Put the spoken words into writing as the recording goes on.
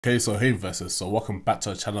Okay, so hey investors, so welcome back to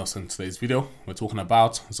our channel. So in today's video, we're talking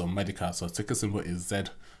about Zomedica. So ticker symbol is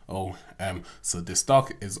ZOM. So this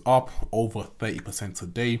stock is up over 30%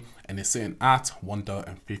 today and it's sitting at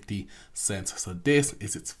 $1.50. So this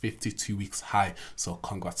is its 52 weeks high. So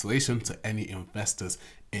congratulations to any investors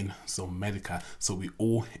in Zomedica. So we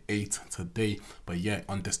all ate today, but yeah,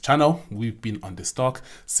 on this channel we've been on the stock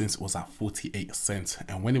since it was at 48 cents,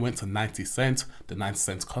 and when it went to 90 cents, the 90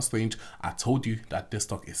 cents cost range, I told you that this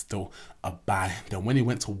stock is still a buy. Then when it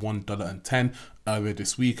went to $1.10 earlier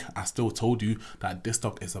this week, I still told you that this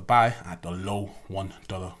stock is a buy at the low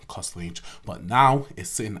 $1 cost range, but now it's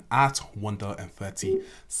sitting at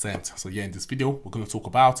 $1.30. So yeah, in this video we're going to talk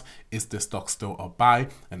about, is this stock still a buy,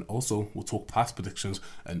 and also we'll talk price predictions,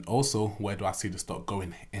 and also where do I see the stock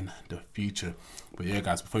going in the future. But yeah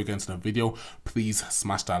guys, before you get into the video, please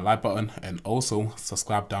smash that like button and also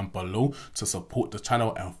subscribe down below to support the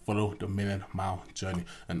channel and follow the million-mile journey.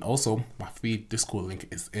 And also my free Discord link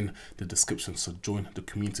is in the description, so join the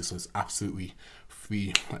community, so it's absolutely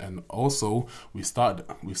free. And also we started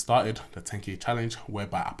the 10k challenge,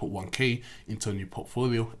 whereby I put 1k into a new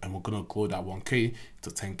portfolio and we're gonna grow that 1k to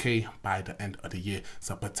 10k by the end of the year.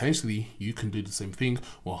 So potentially you can do the same thing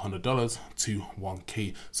with $100 to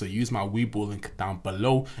 1k. So use my Webull link down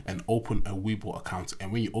below and open a Webull account,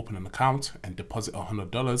 and when you open an account and deposit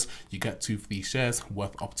 $100, you get 2 free shares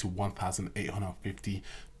worth up to $1,850.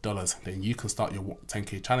 Then you can start your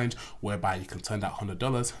 10k challenge, whereby you can turn that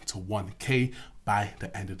 $100 to 1k by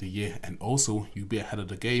the end of the year, and also you'll be ahead of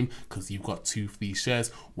the game because you've got 2 free shares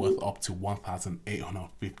worth up to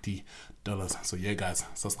 $1,850. So yeah guys,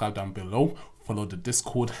 subscribe down below, follow the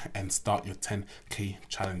Discord and start your 10k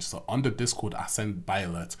challenge. So on the Discord I send buy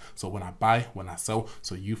alerts, so when I buy, when I sell,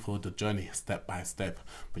 so you follow the journey step by step.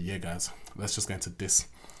 But yeah guys, let's just get into this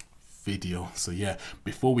video. So yeah,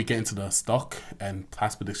 before we get into the stock and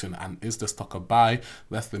price prediction and is the stock a buy,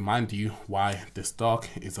 let's remind you why this stock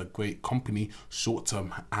is a great company short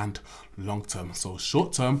term and long term. So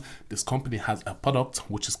short term, this company has a product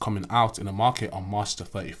which is coming out in the market on March the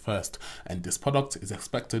 31st, and this product is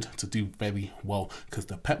expected to do very well because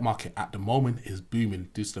the pet market at the moment is booming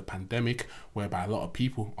due to the pandemic, whereby a lot of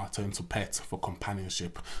people are turning to pets for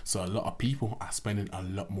companionship. So a lot of people are spending a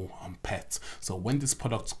lot more on pets. So when this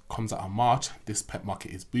product comes out in March, this pet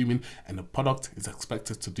market is booming and the product is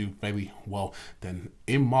expected to do very well. Then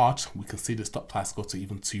in March we can see the stock price go to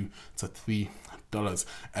even $2 to $3.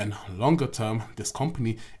 And longer term, this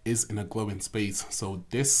company is in a growing space. So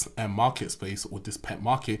this market space, or this pet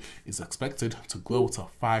market, is expected to grow to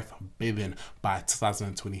 $5 billion by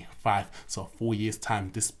 2025. So 4 years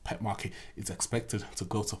time, this pet market is expected to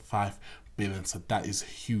grow to $5 billion. So that is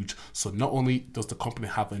huge. So not only does the company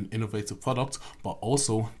have an innovative product, but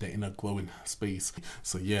also they're in a growing space.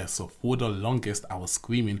 So yeah, so for the longest I was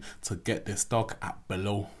screaming to get this stock at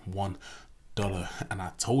below $1, and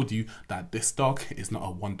I told you that this stock is not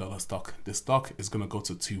a $1 stock. This stock is gonna go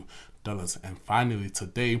to $2, and finally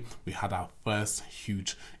today we had our first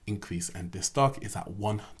huge increase, and this stock is at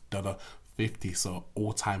 $1.50, so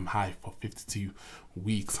all-time high for 52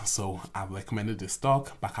 weeks. So I recommended this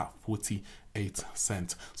stock back at 48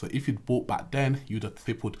 cents. So if you'd bought back then, you'd have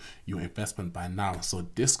tripled your investment by now. So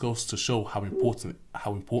this goes to show how important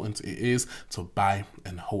it is to buy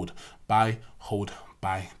and hold. Buy, hold,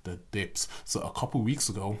 buy the dips. So a couple weeks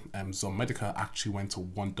ago, Zomedica actually went to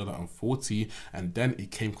 $1.40, and then it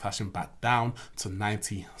came crashing back down to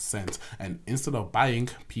 90 cents. And instead of buying,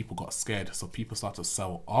 people got scared, so people started to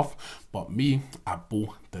sell off. But me, I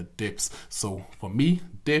bought the dips. So for me,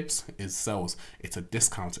 dips is sales. It's a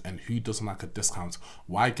discount, and who doesn't like a discount?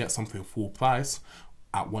 Why get something full price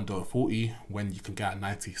at $1.40 when you can get at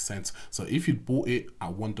 90 cents? So if you bought it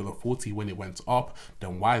at $1.40 when it went up,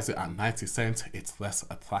 then why is it at 90 cents? It's less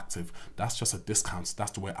attractive. That's just a discount.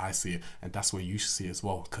 That's the way I see it, and that's where you should see it as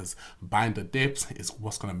well, because buying the dips is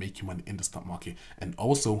what's going to make you money in the stock market, and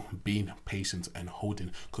also being patient and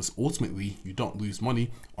holding, because ultimately you don't lose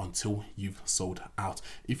money until you've sold out.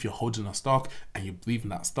 If you're holding a stock and you believe in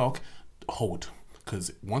that stock, hold,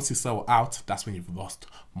 because once you sell out, that's when you've lost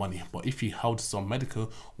money. But if you held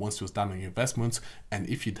Zomedica once you was down on your investment, and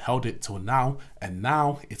if you'd held it till now, and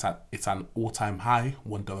now it's an all-time high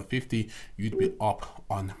 $1.50, you'd be up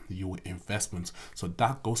on your investment. So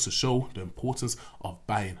that goes to show the importance of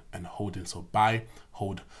buying and holding. So buy,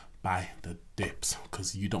 hold, buy the dips,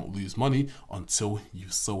 because you don't lose money until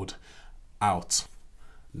you've sold out.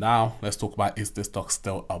 Now let's talk about, is this stock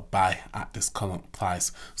still a buy at this current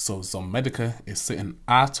price? So Zomedica is sitting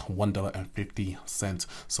at $1.50.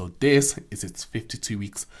 So this is its 52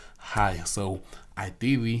 weeks high. So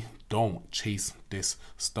ideally don't chase this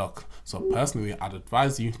stock. So personally, I'd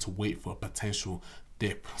advise you to wait for a potential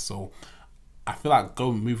dip. So I feel like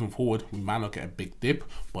moving forward, we might not get a big dip,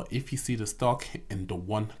 but if you see the stock in the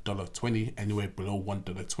 $1.20, anywhere below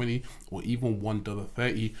 $1.20 or even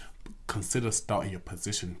 $1.30, consider starting your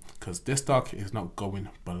position, because this stock is not going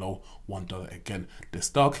below $1 again. The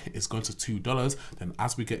stock is going to $2. Then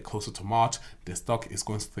as we get closer to March, the stock is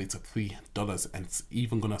going straight to $3, and it's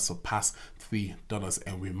even going to surpass $3,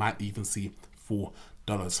 and we might even see $4.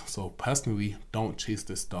 So personally, don't chase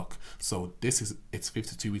this stock. So this is its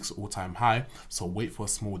 52 weeks all-time high, so wait for a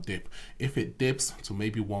small dip. If it dips to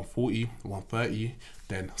maybe 140, 130,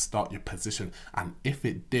 then start your position. And if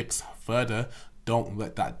it dips further, don't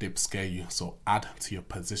let that dip scare you, so add to your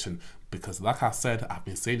position, because like I said, I've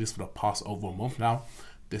been saying this for the past over a month now,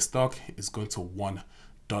 this stock is going to $1,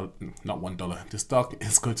 this stock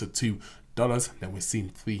is going to $2, then we're seeing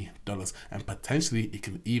 $3, and potentially it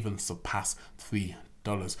can even surpass $3.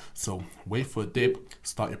 So wait for a dip,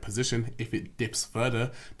 start your position. If it dips further,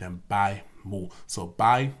 then buy more. So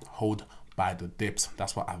buy, hold, buy the dips.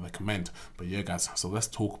 That's what I recommend. But yeah guys, so let's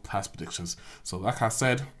talk price predictions. So like I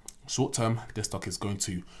said, short term, this stock is going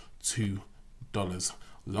to $2.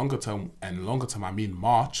 Longer term, and longer term I mean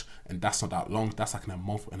March, and that's not that long, that's like in a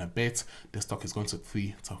month and a bit, this stock is going to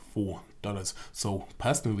 $3 to $4. So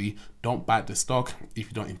personally, don't buy the stock if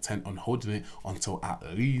you don't intend on holding it until at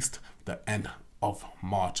least the end of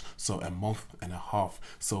March, so a month and a half.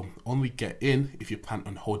 So only get in if you plan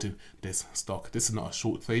on holding this stock. This is not a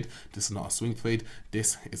short trade, this is not a swing trade,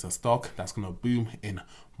 this is a stock that's going to boom in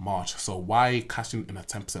March. So why cashing in a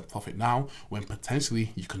 10% profit now when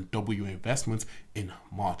potentially you can double your investment in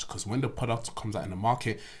March? Because when the product comes out in the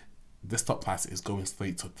market, the stock price is going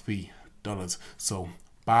straight to $3. So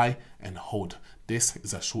buy and hold. This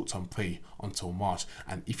is a short-term play until March,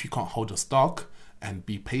 and if you can't hold a stock and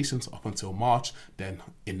be patient up until March, then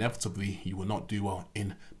inevitably you will not do well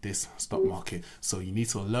in this stock market. So you need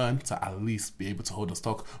to learn to at least be able to hold a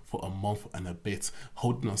stock for a month and a bit.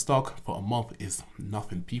 Holding a stock for a month is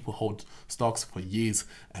nothing. People hold stocks for years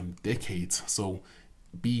and decades. So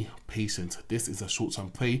be patient. This is a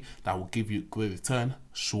short-term play that will give you great return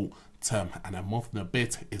short term, and a month and a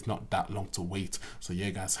bit is not that long to wait. So yeah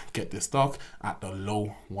guys, get this stock at the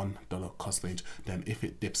low $1 cost range. Then if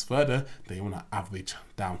it dips further, then you want to average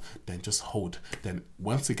down, then just hold. Then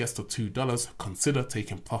once it gets to $2, consider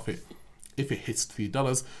taking profit. If it hits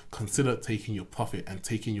 $3, consider taking your profit and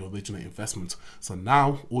taking your original investment. So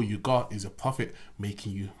now all you got is your profit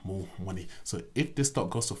making you more money. So if this stock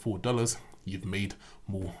goes to $4, you've made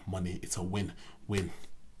more money. It's a win-win.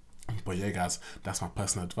 But yeah guys, that's my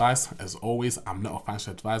personal advice. As always, I'm not a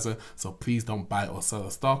financial advisor, so please don't buy or sell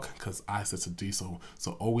a stock because I said to do so.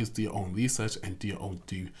 So always do your own research and do your own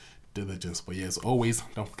due diligence. But yeah, as always,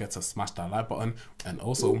 don't forget to smash that like button and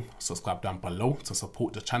also subscribe down below to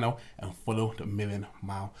support the channel and follow the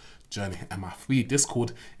million-mile journey. And my free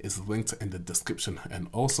Discord is linked in the description, and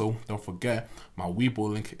also don't forget my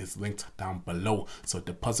Webull link is linked down below. So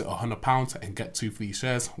deposit £100 and get 2 free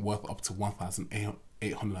shares worth up to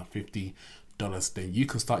 $1,850. Then you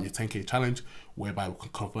can start your 10k challenge, whereby we can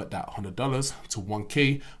convert that $100 to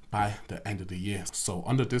 1k by the end of the year. So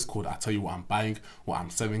on the Discord, I tell you what I'm buying, what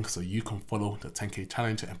I'm selling, so you can follow the 10k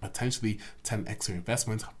challenge and potentially 10x your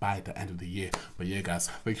investment by the end of the year. But yeah guys,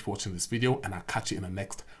 thank you for watching this video, and I'll catch you in the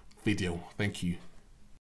next video. Thank you.